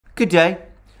Good day.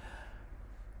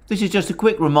 This is just a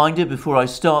quick reminder before I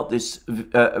start this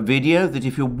video that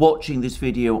if you're watching this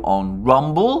video on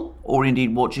Rumble or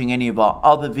indeed watching any of our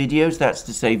other videos, that's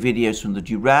to say videos from the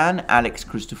Duran, Alex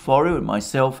Christoforou and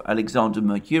myself, Alexander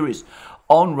Mercouris,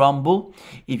 on Rumble,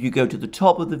 if you go to the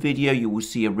top of the video, you will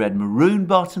see a red maroon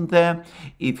button there.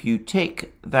 If you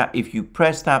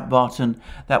press that button,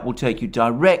 that will take you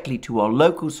directly to our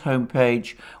Locals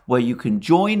homepage where you can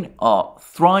join our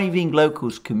thriving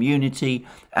Locals community.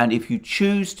 And if you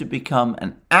choose to become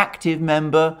an active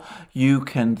member, you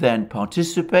can then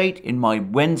participate in my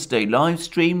Wednesday live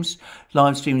streams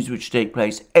which take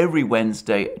place every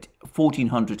Wednesday at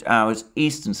 1400 hours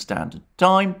Eastern Standard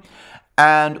Time.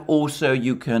 And also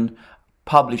you can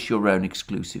publish your own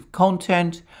exclusive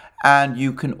content, and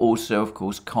you can also, of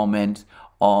course, comment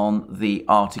on the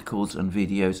articles and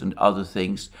videos and other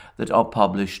things that are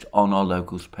published on our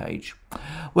Locals page.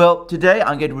 Well, today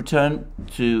I'm going to return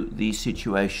to the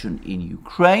situation in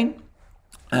Ukraine,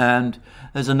 and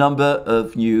there's a number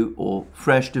of new or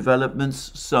fresh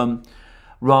developments, some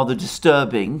rather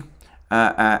disturbing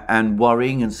and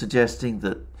worrying, and suggesting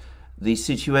that the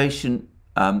situation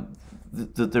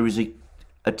that there is an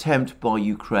attempt by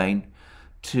Ukraine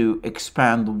to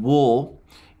expand the war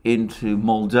into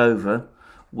Moldova,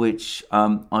 which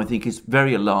I think is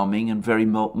very alarming and very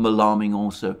alarming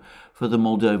also for the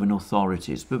Moldovan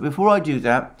authorities. But before I do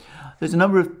that, there's a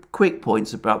number of quick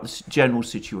points about the general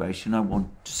situation I want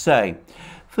to say.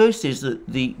 First is that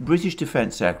the British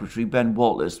Defence Secretary, Ben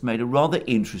Wallace, made a rather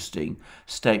interesting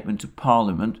statement to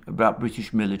Parliament about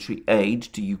British military aid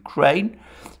to Ukraine.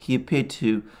 He appeared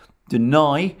to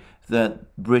deny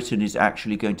that Britain is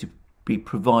actually going to be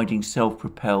providing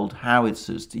self-propelled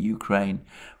howitzers to Ukraine,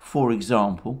 for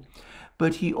example.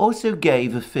 But he also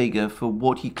gave a figure for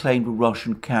what he claimed were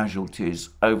Russian casualties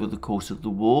over the course of the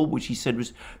war, which he said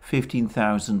was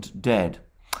 15,000 dead.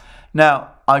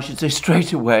 Now, I should say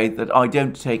straight away that I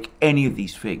don't take any of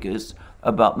these figures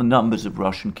about the numbers of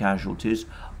Russian casualties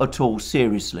at all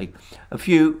seriously. A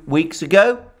few weeks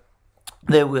ago,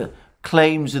 there were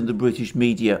claims in the British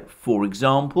media, for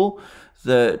example,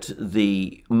 that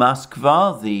the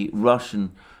Moskva, the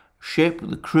Russian ship,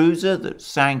 the cruiser that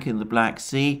sank in the Black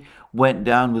Sea, went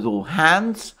down with all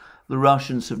hands. The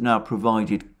Russians have now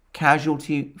provided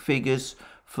casualty figures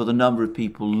for the number of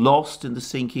people lost in the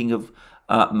sinking of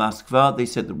Moskva. They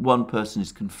said that one person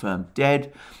is confirmed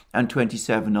dead and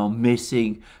 27 are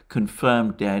missing,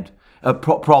 confirmed dead,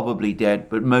 probably dead,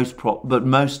 but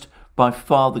most by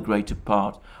far the greater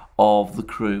part of the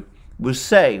crew was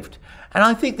saved. And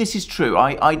I think this is true.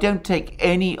 I don't take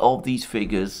any of these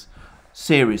figures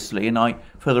seriously, and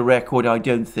for the record, I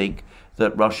don't think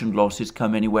that Russian losses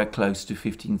come anywhere close to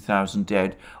 15,000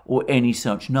 dead or any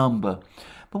such number.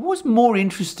 But what's more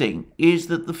interesting is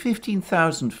that the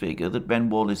 15,000 figure that Ben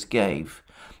Wallace gave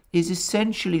is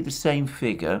essentially the same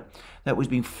figure that was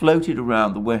being floated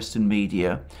around the Western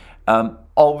media,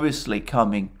 obviously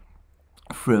coming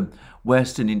from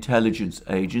Western intelligence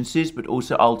agencies, but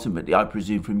also ultimately, I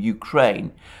presume, from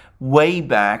Ukraine, way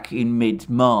back in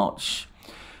mid-March.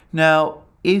 Now,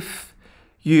 if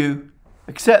you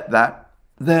accept that,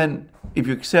 then if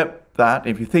you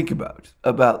think about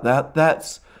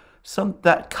that,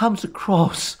 that comes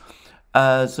across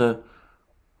as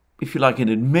if you like, an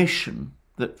admission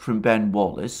that from Ben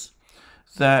Wallace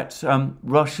that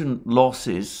Russian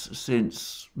losses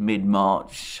since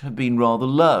mid-March have been rather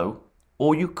low.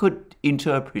 Or you could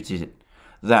interpret it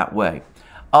that way.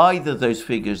 Either those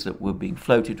figures that were being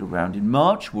floated around in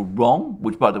March were wrong,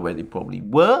 which, by the way, they probably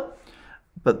were,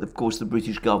 but of course the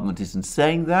British government isn't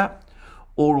saying that,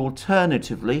 or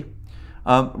alternatively,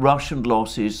 Russian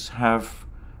losses have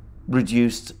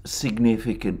reduced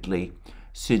significantly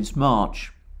since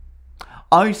March.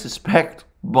 I suspect,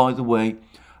 by the way,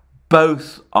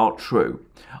 both are true.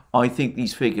 I think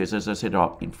these figures, as I said,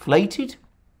 are inflated.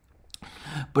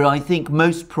 But I think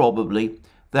most probably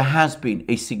there has been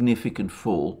a significant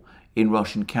fall in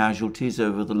Russian casualties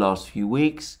over the last few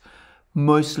weeks,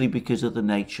 mostly because of the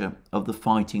nature of the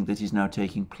fighting that is now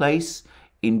taking place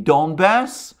in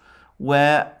Donbass,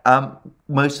 where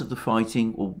most of the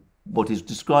fighting, or what is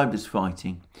described as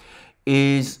fighting,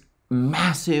 is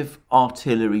massive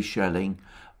artillery shelling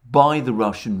by the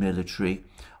Russian military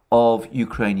of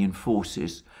Ukrainian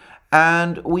forces.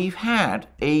 And we've had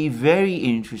a very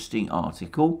interesting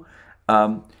article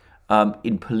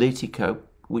in Politico,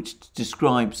 which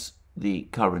describes the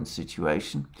current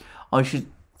situation. I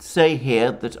should say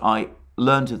here that I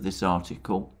learned of this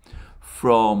article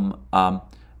from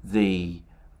the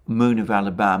Moon of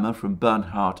Alabama, from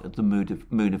Bernhardt at the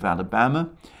Moon of Alabama.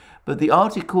 But the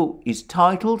article is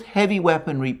titled "Heavy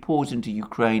Weaponry Pours into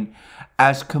Ukraine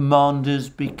as Commanders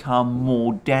Become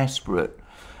More Desperate."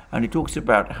 And it talks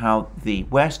about how the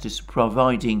West is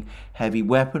providing heavy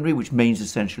weaponry, which means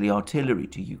essentially artillery,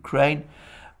 to Ukraine.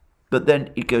 But then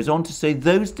it goes on to say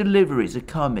those deliveries are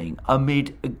coming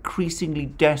amid increasingly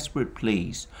desperate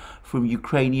pleas from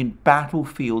Ukrainian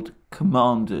battlefield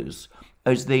commanders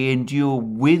as they endure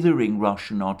withering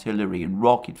Russian artillery and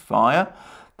rocket fire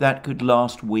that could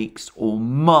last weeks or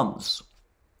months.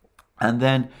 And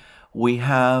then we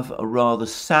have a rather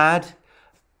sad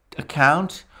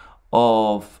account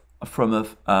from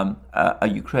a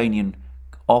Ukrainian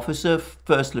officer,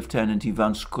 First Lieutenant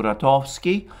Ivan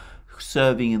Skuratovsky,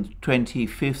 serving in the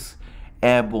 25th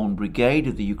Airborne Brigade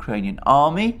of the Ukrainian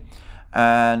Army.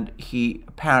 And he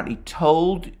apparently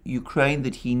told Ukraine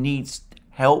that he needs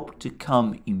help to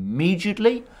come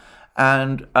immediately.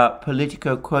 And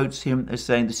Politico quotes him as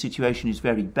saying the situation is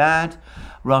very bad.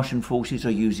 Russian forces are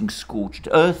using scorched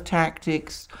earth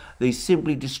tactics. They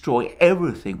simply destroy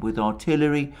everything with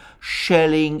artillery,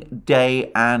 shelling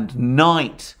day and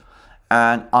night.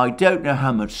 And I don't know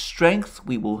how much strength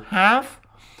we will have.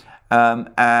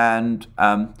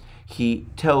 He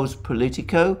tells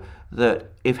Politico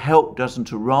that if help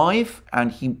doesn't arrive,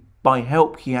 and by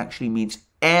help he actually means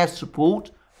air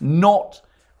support, not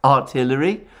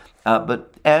artillery,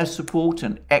 but air support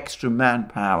and extra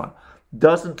manpower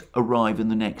doesn't arrive in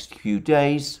the next few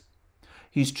days,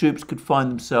 his troops could find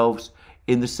themselves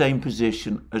in the same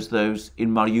position as those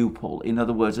in Mariupol. In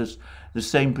other words, as the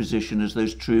same position as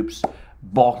those troops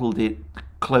bottled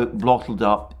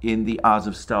up in the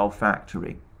Azovstal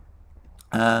factory.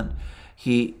 And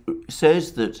he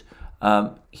says that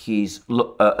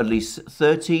at least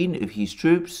 13 of his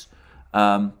troops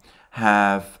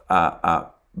have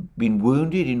been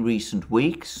wounded in recent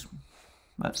weeks.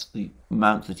 That's the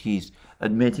amount that he's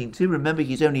admitting to. Remember,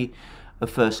 he's only a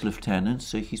first lieutenant,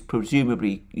 so he's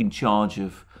presumably in charge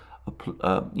of a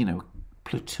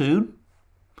platoon.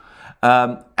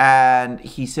 And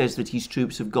he says that his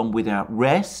troops have gone without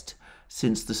rest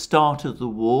since the start of the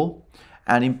war.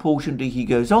 And importantly, he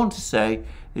goes on to say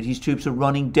that his troops are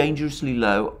running dangerously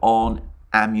low on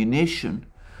ammunition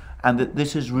and that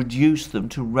this has reduced them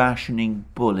to rationing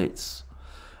bullets.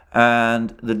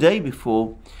 And the day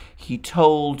before, he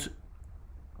told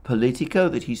Politico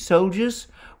that his soldiers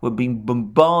were being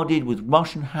bombarded with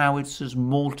Russian howitzers,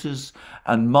 mortars,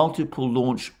 and multiple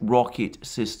launch rocket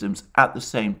systems at the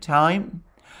same time.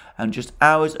 And just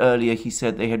hours earlier, he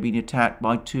said they had been attacked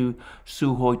by 2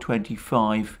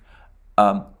 Sukhoi-25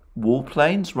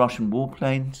 warplanes, Russian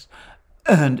warplanes,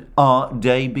 and our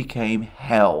day became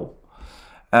hell.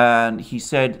 And he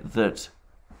said that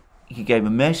he gave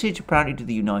a message, apparently, to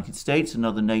the United States and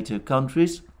other NATO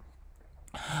countries.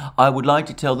 I would like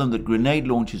to tell them that grenade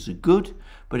launchers are good,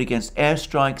 but against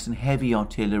airstrikes and heavy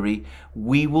artillery,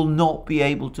 we will not be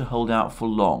able to hold out for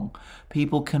long.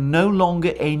 People can no longer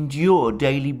endure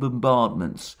daily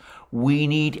bombardments. We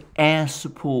need air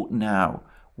support now.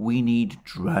 We need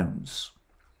drones.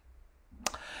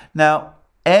 Now,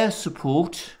 air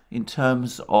support in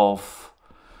terms of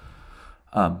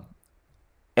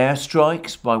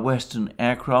airstrikes by Western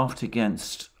aircraft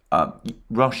against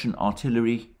Russian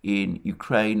artillery in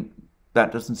Ukraine,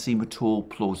 that doesn't seem at all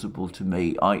plausible to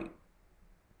me. I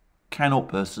cannot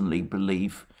personally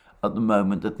believe at the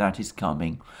moment that that is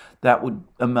coming. That would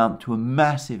amount to a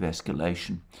massive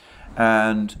escalation.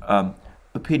 And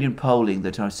opinion polling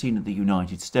that I've seen in the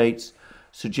United States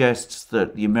suggests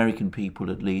that the American people,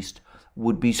 at least,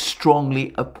 would be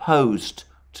strongly opposed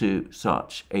to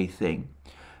such a thing.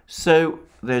 So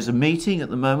there's a meeting at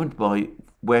the moment by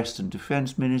Western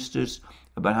defense ministers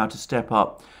about how to step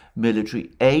up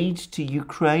military aid to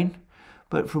Ukraine.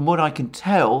 But from what I can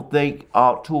tell, they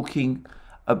are talking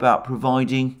about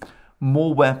providing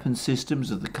more weapon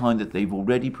systems of the kind that they've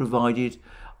already provided,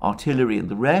 artillery and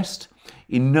the rest,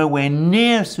 in nowhere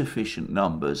near sufficient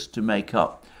numbers to make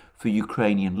up for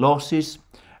Ukrainian losses.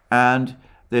 And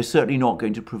they're certainly not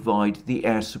going to provide the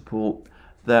air support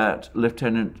that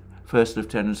First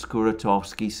Lieutenant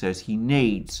Skuratovsky says he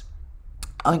needs.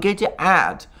 I'm going to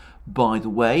add, by the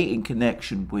way, in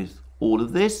connection with all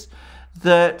of this,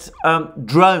 that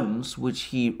drones, which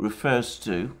he refers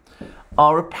to,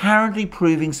 are apparently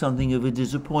proving something of a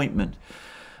disappointment.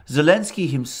 Zelensky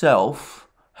himself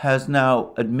has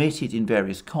now admitted in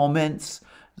various comments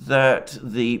that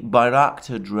the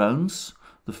Bayraktar drones,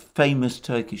 the famous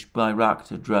Turkish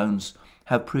Bayraktar drones,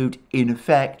 have proved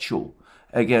ineffectual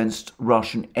against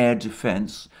Russian air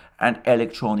defense and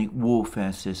electronic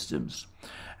warfare systems.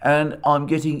 And I'm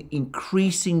getting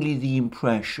increasingly the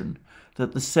impression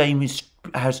that the same is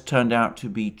has turned out to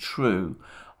be true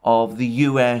of the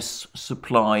US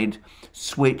supplied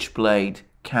Switchblade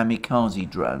kamikaze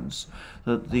drones.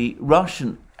 That the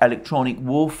Russian electronic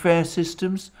warfare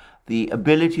systems, the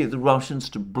ability of the Russians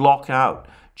to block out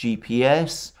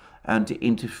GPS and to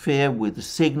interfere with the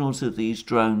signals of these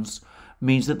drones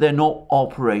means that they're not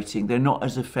operating, they're not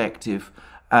as effective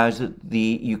as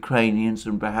the Ukrainians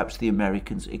and perhaps the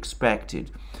Americans expected.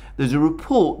 There's a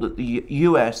report that the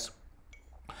US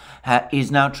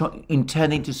is now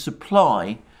intending to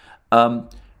supply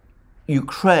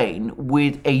Ukraine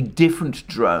with a different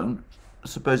drone,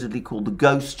 supposedly called the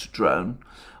Ghost drone,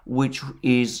 which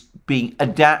is being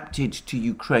adapted to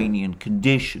Ukrainian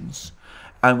conditions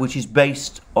and which is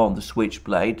based on the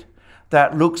Switchblade.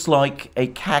 That looks like a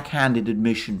cack-handed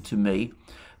admission to me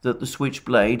that the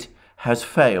Switchblade has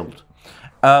failed.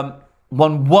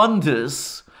 One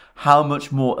wonders how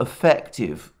much more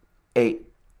effective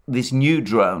this new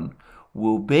drone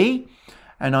will be,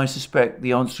 and I suspect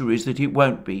the answer is that it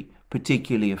won't be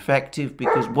particularly effective,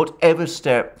 because whatever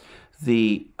step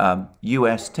the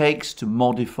US takes to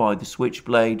modify the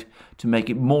Switchblade to make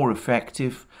it more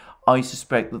effective, I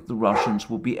suspect that the Russians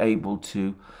will be able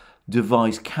to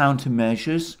devise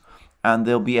countermeasures, and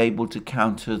they'll be able to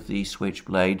counter the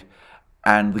Switchblade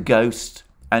and the Ghost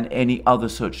and any other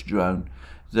such drone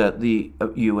that the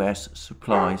US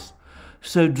supplies.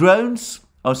 So drones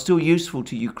are still useful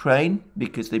to Ukraine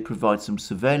because they provide some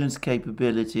surveillance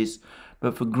capabilities,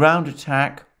 but for ground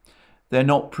attack, they're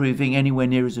not proving anywhere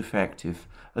near as effective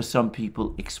as some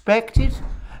people expected,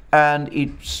 and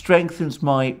it strengthens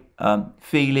my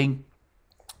feeling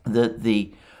that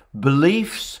the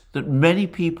beliefs that many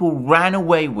people ran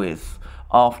away with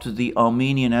after the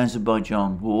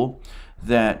Armenian-Azerbaijan war,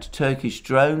 that Turkish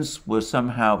drones were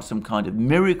somehow some kind of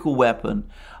miracle weapon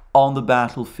on the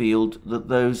battlefield, that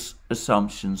those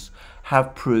assumptions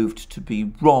have proved to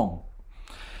be wrong.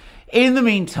 In the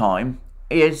meantime,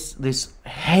 is this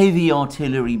heavy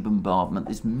artillery bombardment,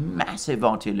 this massive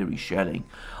artillery shelling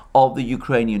of the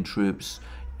Ukrainian troops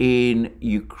in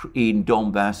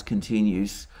Donbass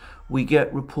continues. We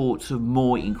get reports of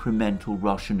more incremental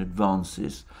Russian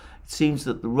advances. It seems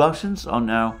that the Russians are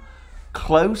now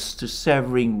close to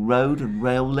severing road and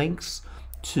rail links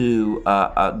to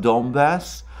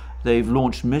Donbass. They've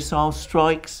launched missile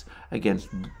strikes against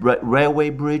railway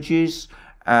bridges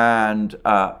and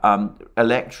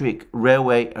electric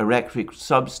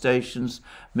substations,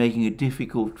 making it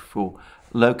difficult for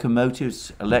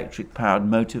locomotives, electric-powered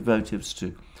motives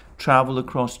to travel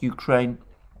across Ukraine.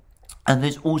 And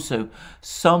there's also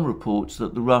some reports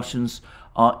that the Russians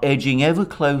are edging ever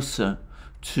closer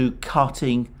to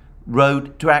cutting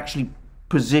road, to actually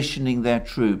positioning their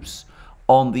troops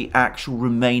on the actual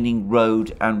remaining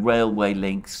road and railway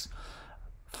links,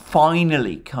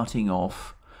 finally cutting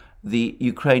off the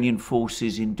Ukrainian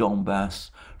forces in Donbass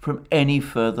from any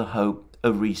further hope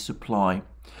of resupply.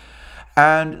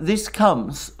 And this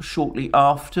comes shortly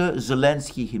after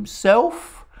Zelensky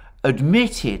himself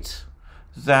admitted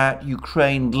that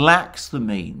Ukraine lacks the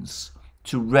means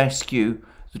to rescue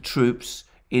the troops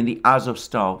in the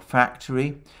Azovstal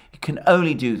factory. It can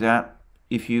only do that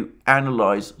if you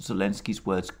analyze Zelensky's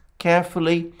words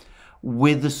carefully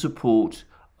with the support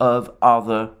of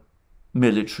other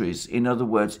militaries. In other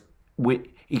words,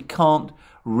 it can't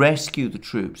rescue the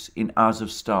troops in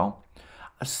Azovstal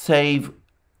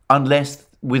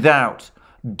without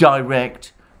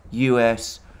direct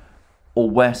US or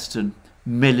Western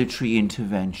military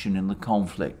intervention in the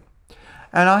conflict.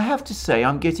 And I have to say,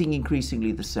 I'm getting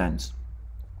increasingly the sense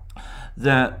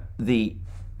that the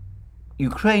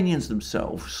Ukrainians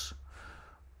themselves,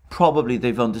 probably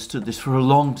they've understood this for a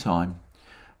long time,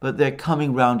 but they're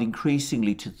coming round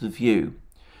increasingly to the view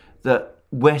that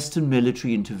Western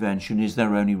military intervention is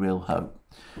their only real hope.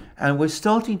 And we're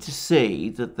starting to see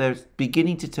that they're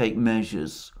beginning to take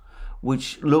measures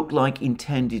which look like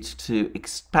intended to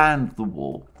expand the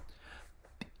war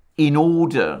in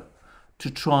order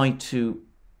to try to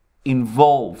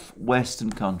involve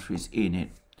Western countries in it.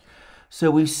 So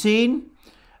we've seen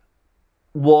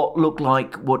what look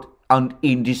like, what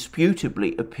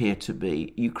indisputably appear to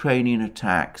be Ukrainian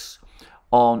attacks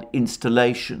on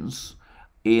installations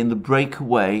in the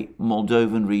breakaway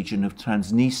Moldovan region of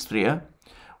Transnistria,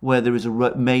 where there is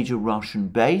a major Russian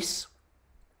base.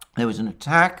 There was an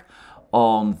attack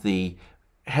on the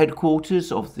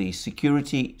headquarters of the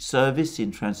security service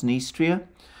in Transnistria,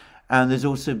 and there's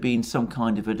also been some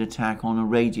kind of an attack on a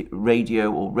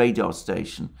radio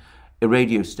station in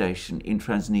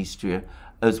Transnistria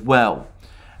as well.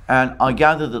 And I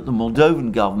gather that the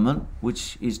Moldovan government,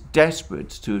 which is desperate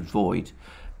to avoid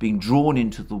being drawn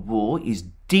into the war, is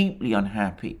deeply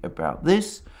unhappy about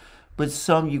this. But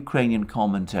some Ukrainian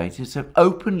commentators have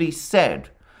openly said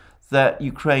that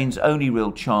Ukraine's only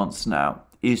real chance now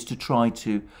is to try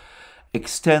to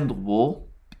extend the war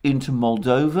into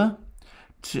Moldova,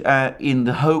 in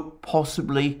the hope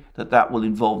possibly that that will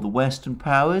involve the Western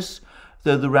powers,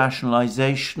 though the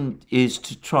rationalization is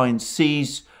to try and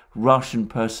seize Russian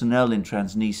personnel in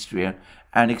Transnistria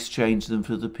and exchange them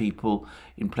for the people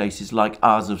in places like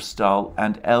Azovstal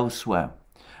and elsewhere.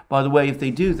 By the way, if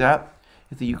they do that,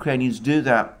 if the Ukrainians do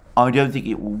that, I don't think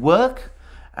it will work.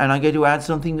 And I'm going to add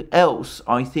something else.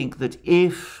 I think that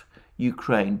if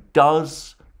Ukraine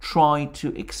does try to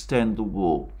extend the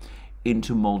war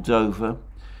into Moldova,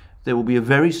 there will be a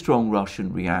very strong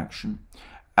Russian reaction,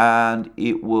 and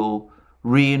it will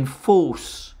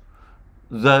reinforce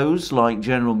those like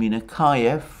General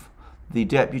Mercouris, the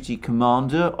deputy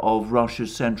commander of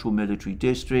Russia's Central Military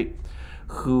District,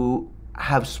 who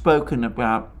have spoken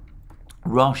about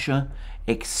Russia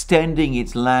extending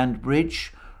its land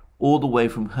bridge all the way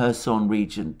from Kherson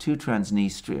region to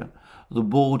Transnistria, the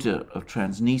border of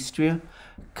Transnistria,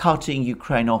 cutting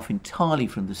Ukraine off entirely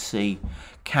from the sea,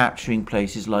 capturing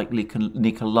places like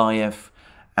Nikolaev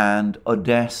and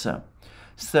Odessa.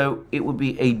 So it would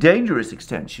be a dangerous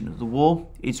extension of the war.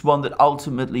 It's one that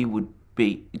ultimately would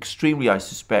be extremely, I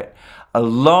suspect,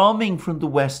 alarming from the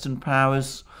Western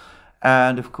powers.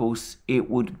 And of course, it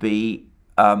would be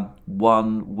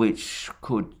one which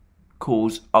could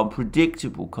cause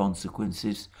unpredictable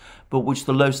consequences, but which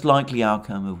the most likely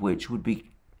outcome of which would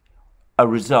be a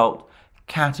result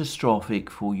catastrophic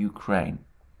for Ukraine.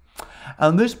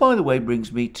 And this, by the way,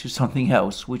 brings me to something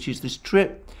else, which is this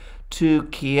trip to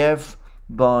Kiev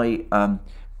by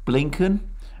Blinken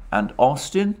and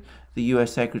Austin, the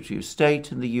US Secretary of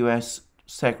State and the US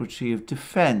Secretary of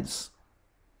Defense.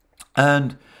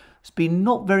 And there's been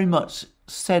not very much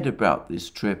said about this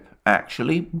trip,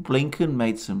 actually. Blinken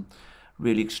made some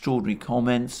really extraordinary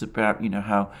comments about,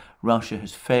 how Russia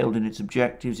has failed in its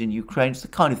objectives in Ukraine. It's the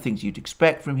kind of things you'd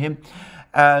expect from him.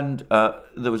 And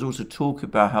there was also talk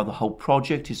about how the whole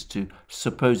project is to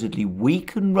supposedly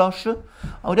weaken Russia.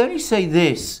 I would only say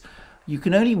this: you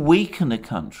can only weaken a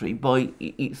country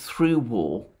through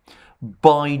war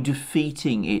by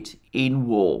defeating it in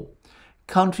war.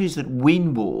 Countries that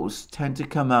win wars tend to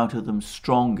come out of them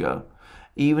stronger,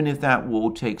 even if that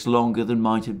war takes longer than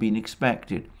might have been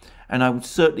expected. And I would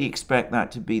certainly expect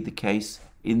that to be the case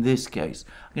in this case.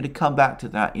 I'm going to come back to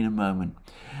that in a moment.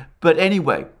 But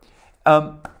anyway,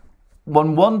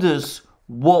 one wonders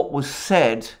what was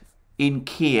said in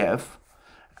Kiev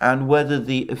and whether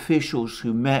the officials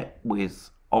who met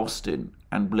with Austin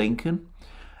and Blinken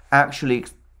actually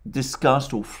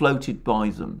discussed or floated by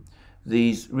them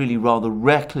these really rather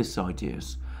reckless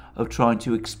ideas of trying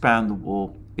to expand the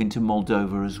war into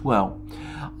Moldova as well.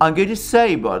 I'm going to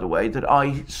say, by the way, that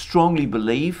I strongly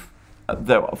believe,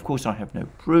 though of course I have no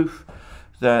proof,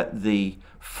 that the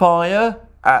fire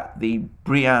at the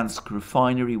Bryansk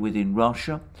refinery within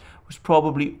Russia was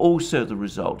probably also the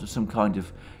result of some kind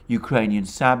of Ukrainian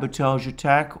sabotage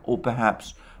attack or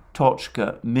perhaps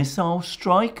Tochka missile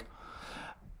strike.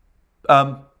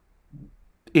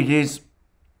 It is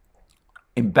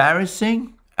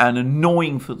embarrassing and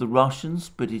annoying for the Russians,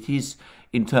 but it is,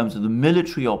 in terms of the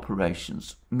military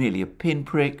operations, merely a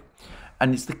pinprick.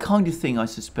 And it's the kind of thing I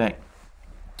suspect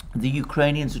the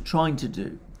Ukrainians are trying to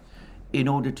do in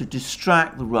order to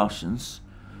distract the Russians,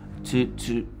 to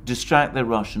distract the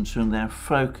Russians from their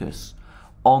focus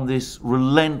on this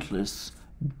relentless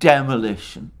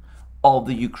demolition of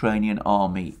the Ukrainian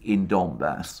army in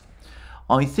Donbass.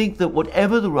 I think that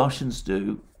whatever the Russians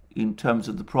do in terms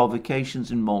of the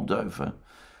provocations in Moldova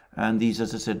and these,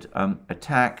 as I said,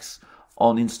 attacks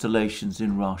on installations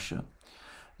in Russia,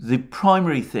 the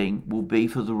primary thing will be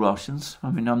for the Russians,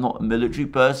 I mean, I'm not a military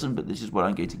person, but this is what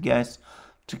I'm going to guess,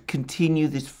 to continue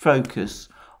this focus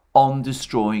on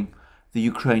destroying the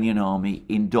Ukrainian army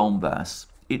in Donbass.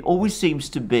 It always seems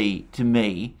to be, to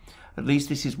me, at least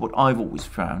this is what I've always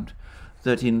found,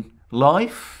 that in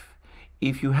life,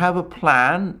 if you have a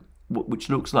plan which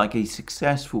looks like a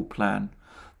successful plan,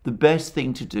 the best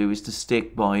thing to do is to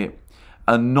stick by it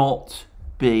and not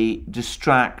be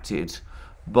distracted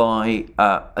by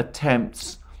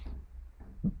attempts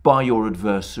by your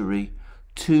adversary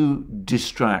to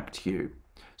distract you.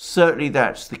 Certainly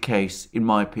that's the case, in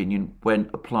my opinion, when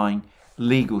applying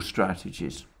legal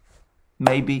strategies.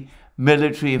 Maybe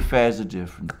military affairs are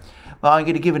different. But I'm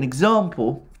going to give an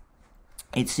example.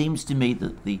 It seems to me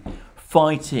that the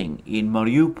fighting in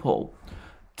Mariupol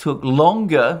took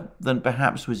longer than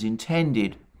perhaps was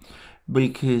intended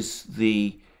because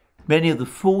the many of the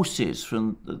forces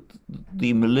from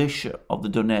the militia of the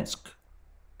Donetsk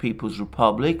People's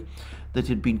Republic that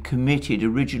had been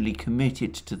originally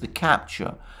committed to the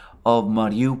capture of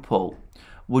Mariupol,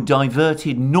 were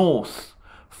diverted north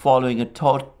following a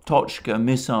Tochka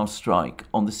missile strike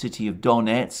on the city of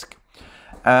Donetsk,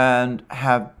 and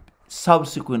have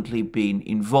subsequently been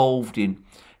involved in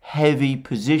heavy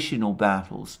positional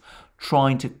battles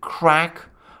trying to crack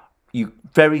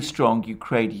very strong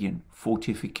Ukrainian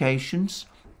fortifications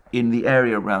in the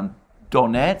area around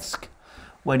Donetsk,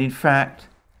 when in fact,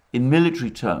 in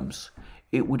military terms,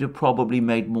 it would have probably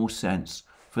made more sense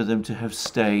for them to have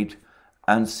stayed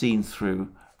and seen through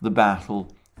the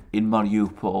battle in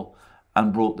Mariupol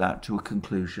and brought that to a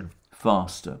conclusion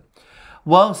faster.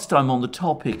 Whilst I'm on the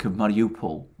topic of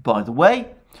Mariupol, by the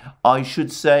way, I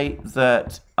should say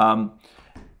that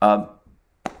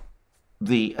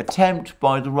the attempt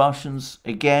by the Russians,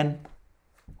 again,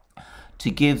 to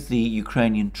give the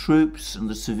Ukrainian troops and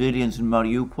the civilians in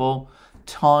Mariupol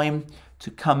time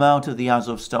to come out of the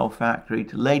Azovstal factory,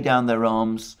 to lay down their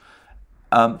arms,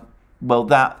 well,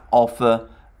 that offer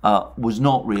was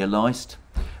not realised.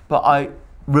 But I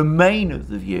remain of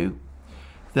the view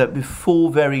that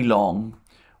before very long,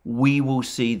 we will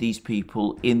see these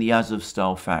people in the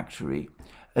Azovstal factory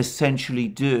essentially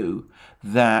do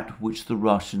that which the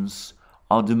Russians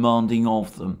are demanding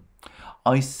of them.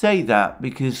 I say that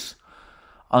because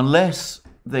unless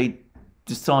they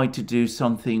decide to do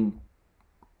something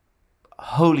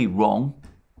wholly wrong,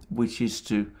 which is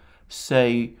to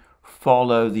say,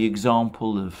 follow the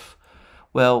example of,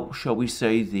 well, shall we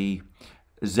say, the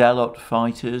zealot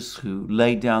fighters who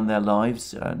laid down their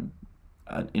lives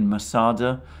in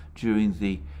Masada during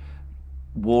the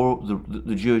war,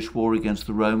 the Jewish war against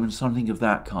the Romans, something of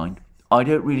that kind. I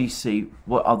don't really see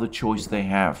what other choice they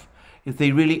have. If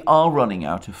they really are running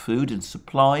out of food and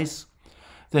supplies,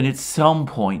 then at some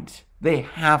point they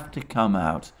have to come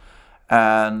out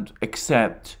and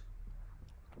accept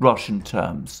Russian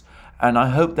terms. And I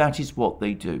hope that is what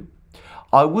they do.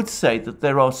 I would say that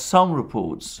there are some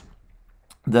reports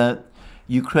that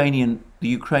the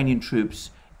Ukrainian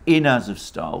troops in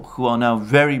Azovstal, who are now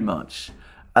very much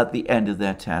at the end of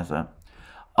their tether,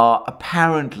 are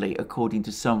apparently, according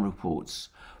to some reports,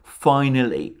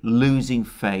 finally losing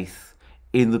faith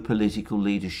in the political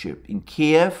leadership in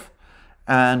Kiev,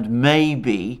 and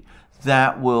maybe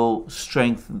that will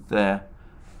strengthen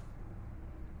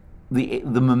the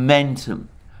momentum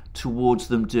towards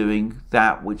them doing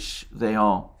that which they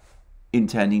are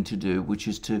intending to do, which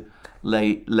is to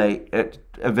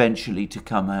eventually to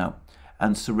come out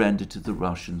and surrender to the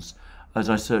Russians, as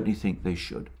I certainly think they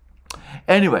should.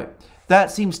 Anyway,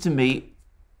 that seems to me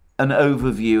an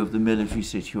overview of the military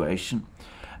situation.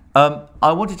 I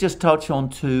want to just touch on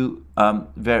two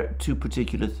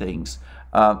particular things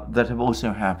that have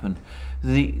also happened.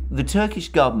 The Turkish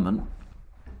government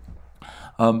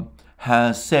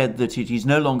has said that it is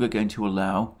no longer going to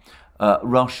allow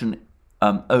Russian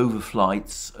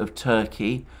overflights of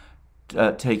Turkey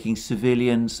taking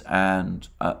civilians and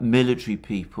military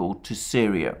people to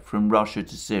Syria, from Russia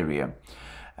to Syria.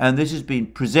 And this has been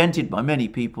presented by many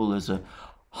people as a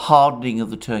hardening of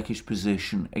the Turkish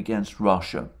position against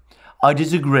Russia. I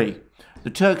disagree. The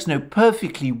Turks know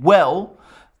perfectly well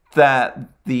that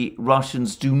the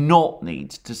Russians do not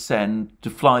need to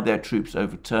fly their troops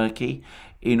over Turkey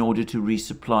in order to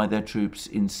resupply their troops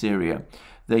in Syria.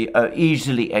 They are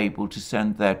easily able to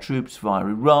send their troops via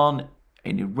Iran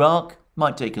and Iraq.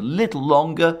 Might take a little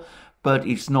longer, but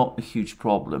it's not a huge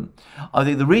problem. I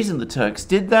think the reason the Turks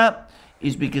did that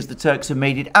is because the Turks have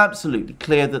made it absolutely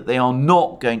clear that they are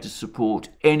not going to support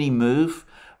any move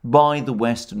by the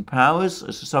Western powers,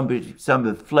 as some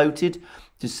have floated,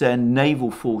 to send naval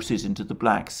forces into the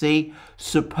Black Sea,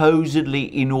 supposedly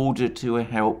in order to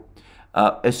help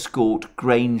escort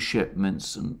grain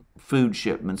shipments and food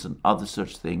shipments and other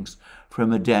such things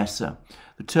from Odessa.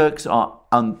 The Turks are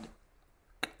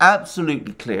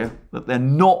absolutely clear that they're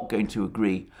not going to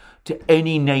agree to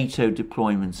any NATO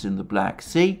deployments in the Black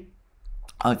Sea.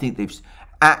 I think they've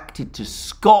acted to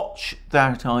scotch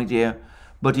that idea,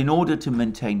 but in order to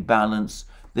maintain balance,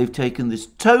 they've taken this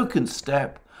token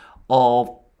step of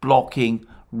blocking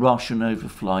Russian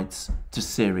overflights to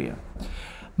Syria.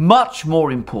 Much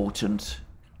more important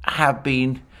have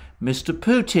been Mr.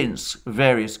 Putin's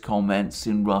various comments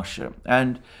in Russia,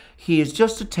 and he has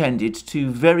just attended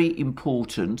two very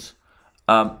important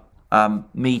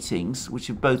meetings which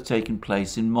have both taken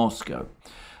place in Moscow.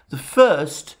 The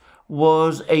first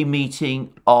was a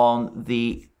meeting on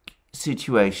the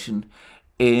situation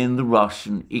in the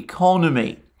Russian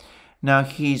economy. Now,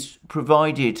 he's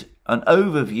provided an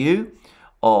overview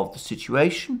of the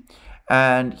situation,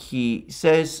 and he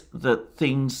says that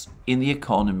things in the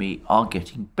economy are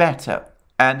getting better.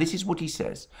 And this is what he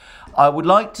says: I would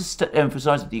like to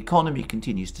emphasize that the economy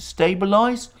continues to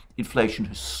stabilize, inflation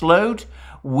has slowed,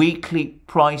 weekly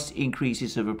price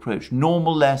increases have approached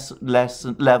normal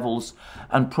levels,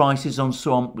 and prices on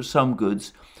some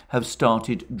goods have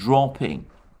started dropping.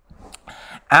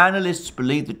 Analysts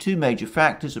believe the two major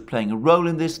factors are playing a role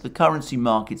in this: the currency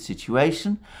market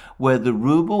situation, where the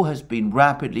ruble has been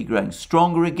rapidly growing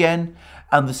stronger again,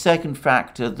 and the second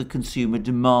factor, the consumer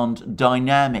demand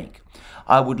dynamic.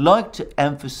 I would like to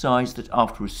emphasize that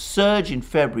after a surge in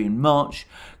February and March,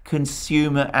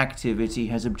 consumer activity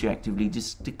has objectively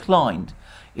declined.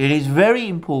 It is very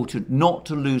important not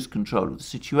to lose control of the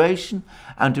situation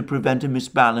and to prevent a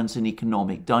misbalance in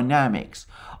economic dynamics.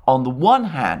 On the one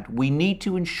hand, we need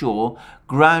to ensure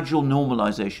gradual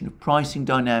normalization of pricing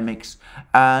dynamics,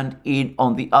 and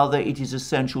on the other, it is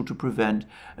essential to prevent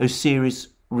a serious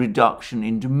reduction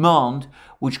in demand,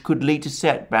 which could lead to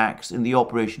setbacks in the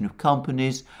operation of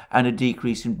companies and a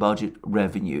decrease in budget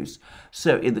revenues.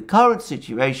 So in the current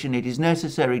situation, it is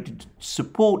necessary to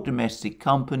support domestic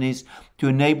companies to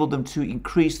enable them to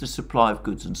increase the supply of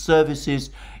goods and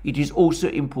services. It is also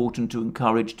important to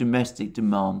encourage domestic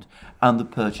demand and the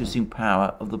purchasing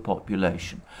power of the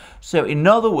population. So in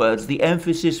other words, the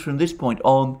emphasis from this point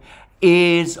on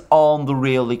is on the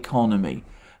real economy.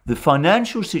 The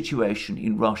financial situation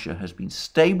in Russia has been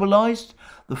stabilized.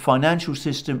 The financial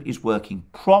system is working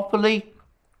properly.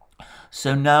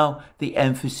 So now the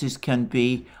emphasis can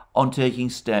be on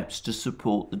taking steps to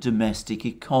support the domestic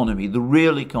economy, the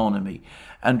real economy.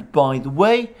 And by the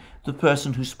way, the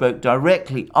person who spoke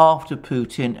directly after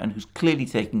Putin and who's clearly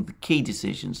taking the key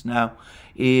decisions now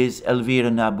is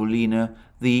Elvira Nabiullina,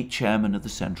 the chairman of the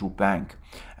central bank.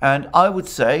 And I would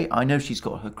say, I know she's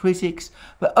got her critics,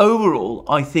 but overall,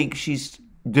 I think she's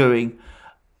doing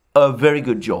a very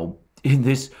good job in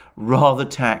this rather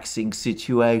taxing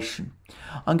situation.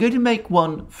 I'm going to make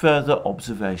one further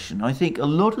observation. I think a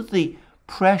lot of the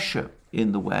pressure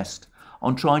in the West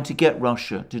on trying to get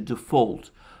Russia to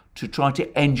default, to try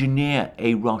to engineer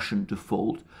a Russian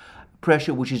default,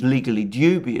 pressure which is legally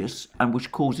dubious and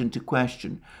which calls into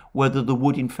question whether there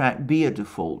would in fact be a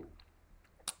default,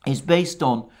 is based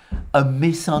on a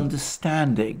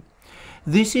misunderstanding.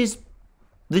 This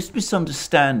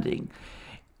misunderstanding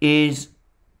is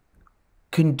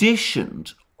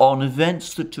conditioned on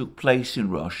events that took place in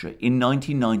Russia in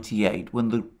 1998 when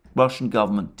the Russian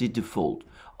government did default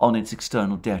on its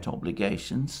external debt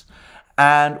obligations,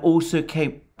 and also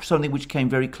something which came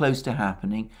very close to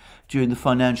happening during the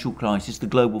financial crisis, the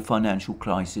global financial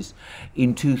crisis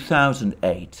in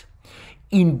 2008.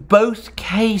 In both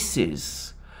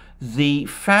cases, the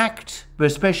fact,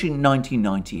 especially in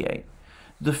 1998,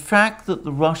 the fact that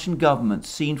the Russian government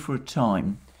seemed for a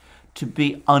time to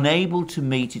be unable to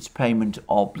meet its payment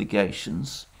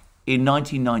obligations, in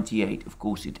 1998, of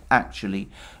course, it actually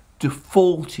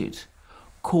defaulted,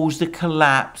 caused a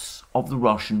collapse of the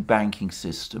Russian banking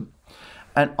system.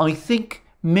 And I think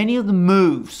many of the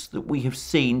moves that we have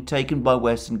seen taken by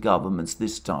Western governments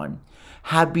this time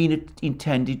have been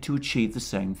intended to achieve the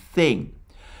same thing.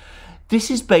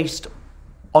 This is based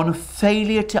on a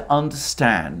failure to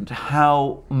understand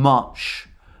how much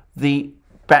the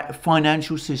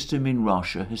financial system in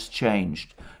Russia has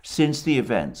changed since the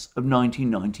events of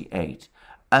 1998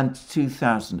 and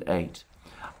 2008.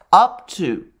 Up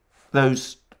to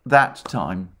that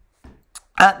time,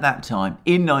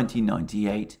 in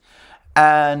 1998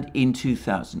 and in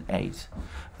 2008,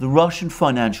 the Russian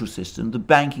financial system, the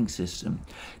banking system,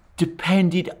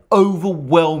 depended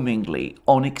overwhelmingly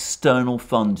on external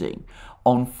funding,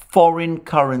 on foreign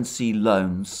currency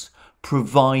loans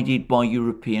provided by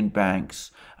European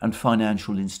banks and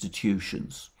financial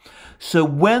institutions. So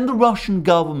when the Russian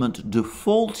government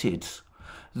defaulted,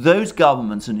 those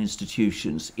governments and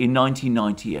institutions in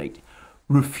 1998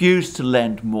 refused to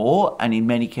lend more and in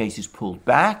many cases pulled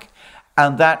back,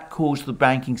 and that caused the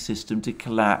banking system to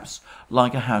collapse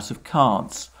like a house of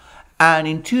cards. And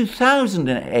in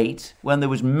 2008, when there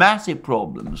was massive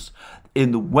problems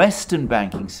in the Western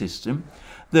banking system,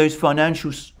 those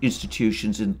financial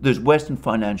institutions and those Western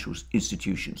financial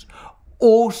institutions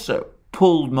also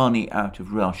pulled money out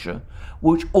of Russia,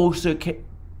 which also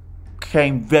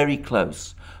came very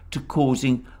close to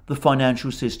causing the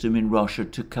financial system in Russia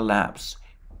to collapse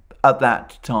at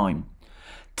that time.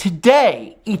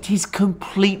 Today, it is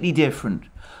completely different.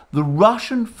 The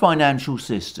Russian financial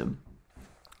system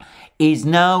is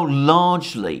now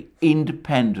largely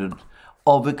independent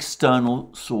of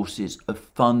external sources of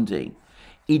funding.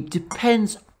 It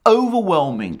depends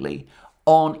overwhelmingly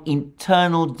on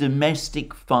internal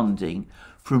domestic funding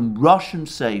from Russian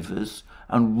savers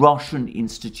and Russian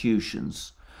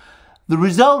institutions. The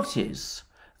result is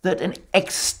that an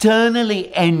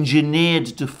externally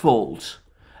engineered default,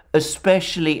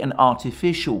 especially an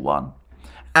artificial one,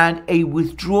 and a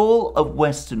withdrawal of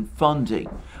Western funding,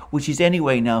 which is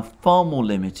anyway now far more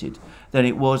limited than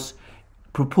it was,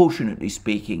 proportionately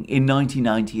speaking, in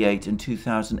 1998 and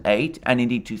 2008, and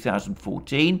indeed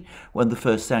 2014, when the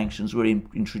first sanctions were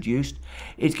introduced,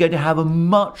 it's going to have a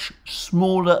much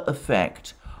smaller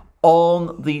effect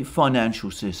on the financial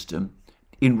system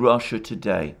in Russia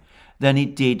today than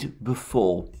it did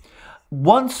before.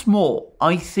 Once more,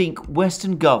 I think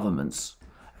Western governments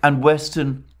and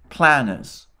Western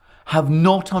planners have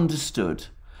not understood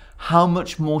how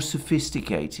much more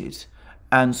sophisticated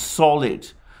and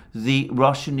solid the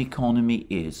Russian economy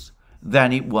is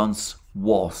than it once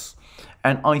was.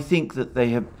 And I think that they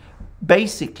have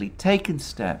basically taken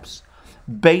steps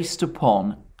based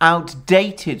upon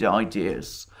outdated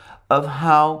ideas of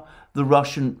how the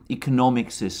Russian economic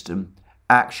system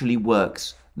actually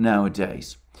works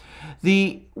nowadays.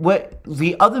 The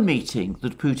other meeting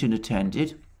that Putin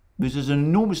attended, which was an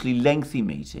enormously lengthy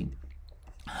meeting,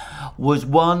 was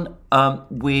one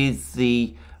with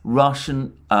the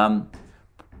Russian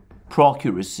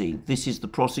Mercouris. This is the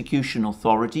prosecution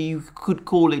authority. You could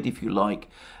call it, if you like,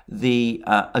 the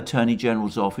Attorney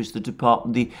General's office,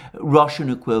 the Russian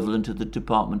equivalent of the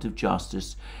Department of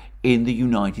Justice in the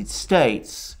United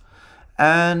States.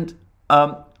 And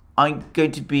I'm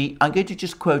going to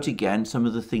just quote again some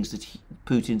of the things that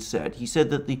Putin said. He said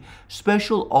that the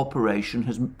special operation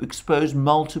has exposed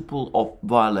multiple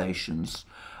violations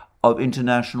of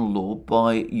international law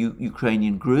by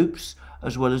Ukrainian groups,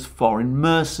 as well as foreign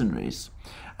mercenaries.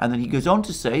 And then he goes on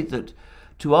to say that,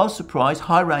 to our surprise,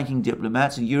 high-ranking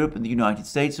diplomats in Europe and the United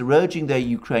States are urging their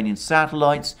Ukrainian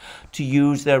satellites to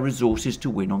use their resources to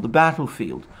win on the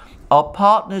battlefield. Our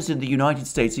partners in the United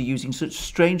States are using such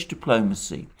strange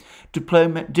diplomacy.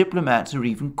 Diplomats are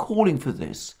even calling for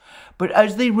this. But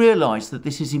as they realize that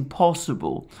this is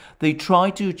impossible, they try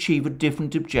to achieve a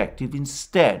different objective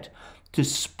instead: to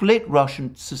split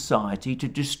Russian society, to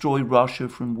destroy Russia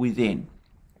from within.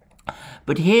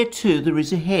 But here too there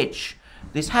is a hitch.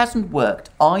 This hasn't worked.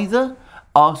 Either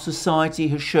our society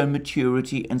has shown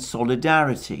maturity and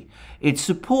solidarity. It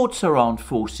supports our armed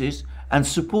forces and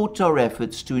supports our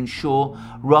efforts to ensure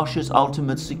Russia's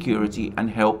ultimate security and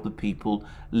help the people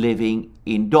living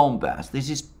in Donbass. This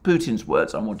is Putin's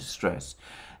words, I want to stress.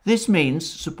 This means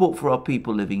support for our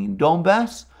people living in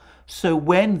Donbass. So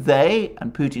when they,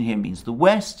 and Putin here means the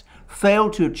West, fail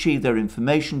to achieve their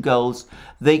information goals,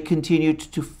 they continued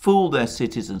to fool their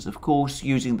citizens, of course,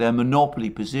 using their monopoly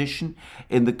position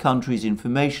in the country's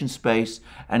information space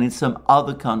and in some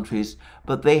other countries,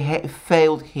 but they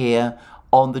failed here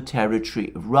on the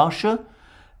territory of Russia.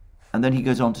 And then he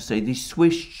goes on to say they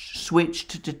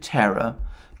switched to terror,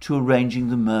 to arranging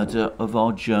the murder of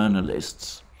our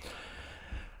journalists.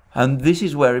 And this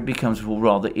is where it becomes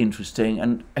rather interesting.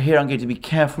 And here I'm going to be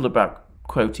careful about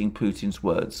quoting Putin's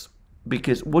words,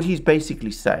 because what he's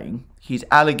basically saying, his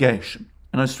allegation,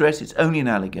 and I stress it's only an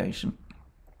allegation,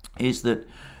 is that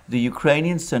the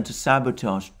Ukrainians sent a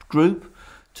sabotage group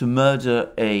to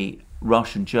murder a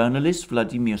Russian journalist,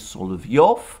 Vladimir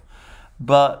Solovyov,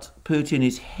 but Putin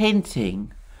is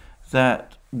hinting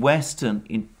that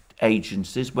Western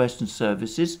agencies, Western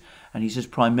services, and he says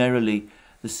primarily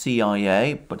the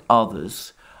CIA, but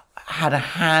others, had a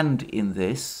hand in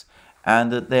this,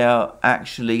 and that they are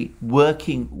actually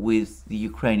working with the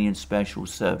Ukrainian special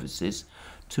services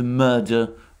to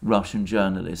murder Russian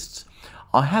journalists.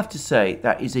 I have to say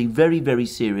that is a very, very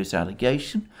serious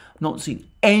allegation. I've not seen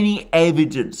any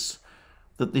evidence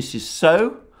that this is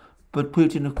so, but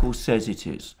Putin, of course, says it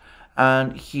is.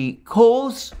 And he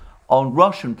calls on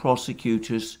Russian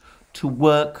prosecutors to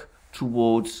work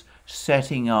towards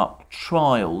setting up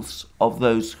trials of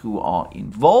those who are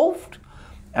involved,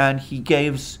 and he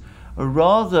gives a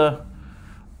rather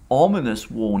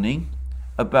ominous warning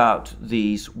about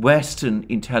these Western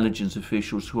intelligence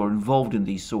officials who are involved in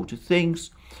these sort of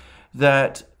things,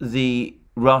 that the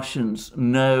Russians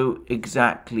know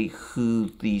exactly who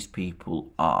these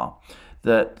people are,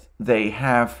 that they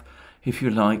have, if you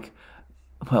like,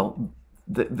 well,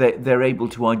 they're able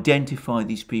to identify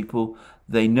these people.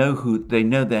 They know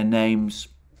their names,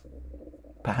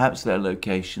 perhaps their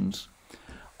locations.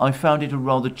 I found it a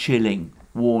rather chilling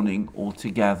warning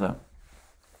altogether.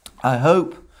 I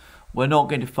hope we're not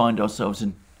going to find ourselves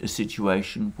in a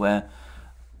situation where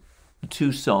the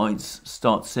two sides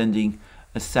start sending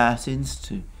assassins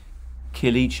to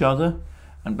kill each other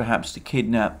and perhaps to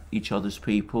kidnap each other's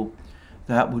people.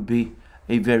 that would be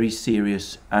a very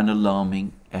serious and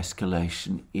alarming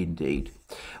escalation indeed.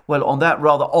 Well, on that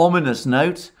rather ominous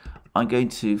note, I'm going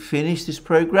to finish this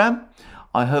program.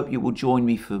 I hope you will join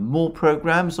me for more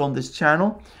programs on this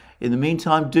channel. In the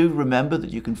meantime, do remember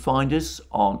that you can find us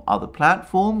on other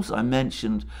platforms. I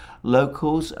mentioned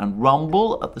Locals and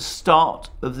Rumble at the start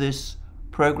of this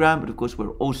program, but of course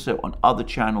we're also on other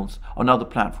channels, on other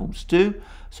platforms too,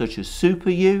 such as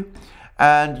SuperU,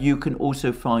 and you can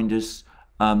also find us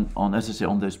on, as I say,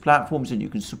 on those platforms, and you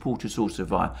can support us also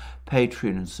via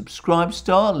Patreon and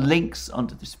Subscribestar. Links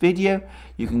under this video.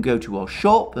 You can go to our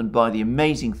shop and buy the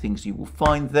amazing things you will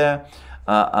find there,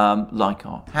 like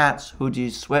our hats,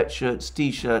 hoodies, sweatshirts,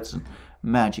 t-shirts, and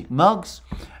magic mugs.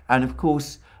 And of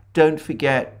course, don't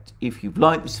forget, if you've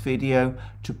liked this video,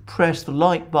 to press the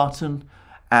like button,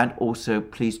 and also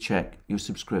please check your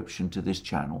subscription to this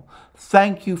channel.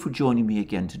 Thank you for joining me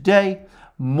again today.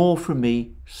 More from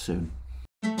me soon.